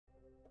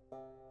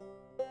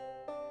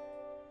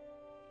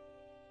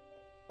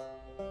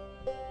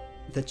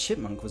The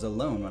chipmunk was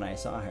alone when I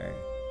saw her.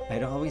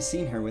 I'd always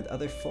seen her with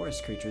other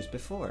forest creatures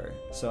before,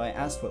 so I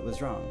asked what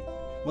was wrong.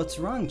 "What's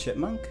wrong,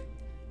 chipmunk?"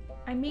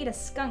 I made a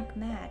skunk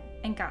mad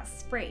and got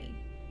sprayed,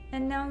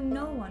 and now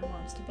no one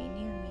wants to be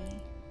near me.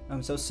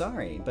 "I'm so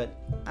sorry, but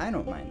I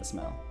don't mind the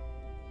smell."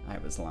 I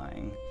was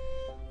lying.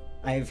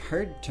 "I've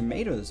heard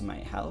tomatoes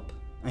might help.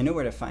 I know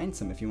where to find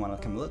some if you want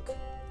to come look."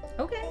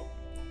 Okay.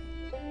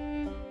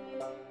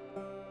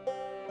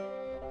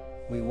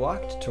 We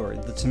walked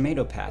toward the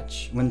tomato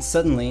patch when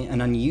suddenly an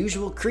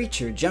unusual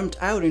creature jumped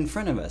out in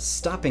front of us,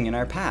 stopping in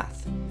our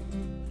path.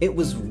 It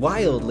was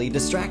wildly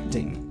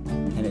distracting,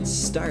 and it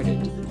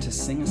started to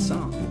sing a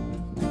song.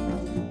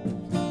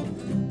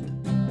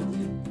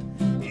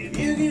 If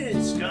you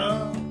get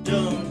skunked,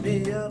 don't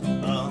be a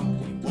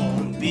punk. You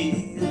won't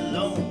be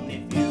alone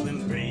if you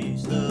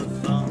embrace the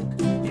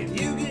funk.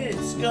 If you get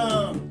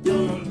skunked,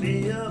 don't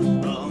be a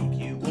punk.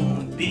 You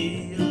won't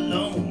be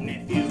alone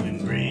if you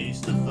embrace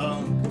the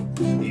funk.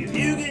 If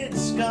you get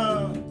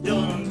skunked,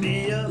 don't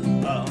be a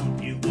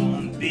punk. You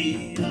won't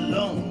be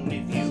alone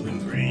if you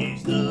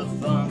embrace the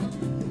funk.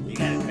 You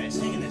gotta try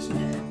singing this,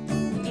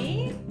 man.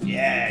 Me?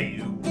 Yeah,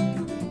 you.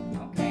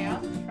 Okay,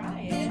 I'll try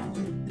it.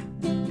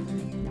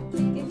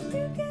 If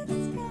you get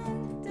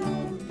skunked,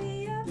 don't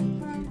be a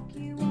punk.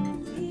 You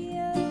won't be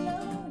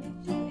alone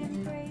if you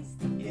embrace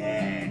the funk.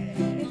 Yeah.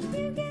 If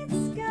you get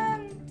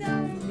skunked,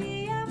 don't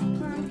be a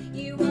punk.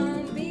 You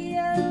won't be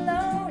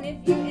alone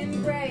if you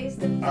embrace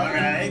the funk.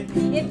 Alright.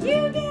 If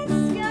you get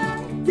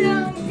skunked,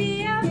 don't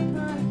be a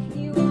punk.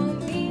 You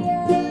won't be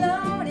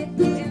alone if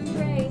you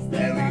embrace the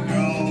There we funk.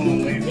 go.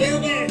 If you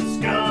get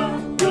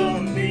skunked,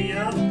 don't be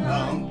a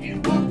punk. You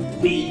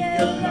won't be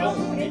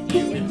alone if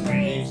you embrace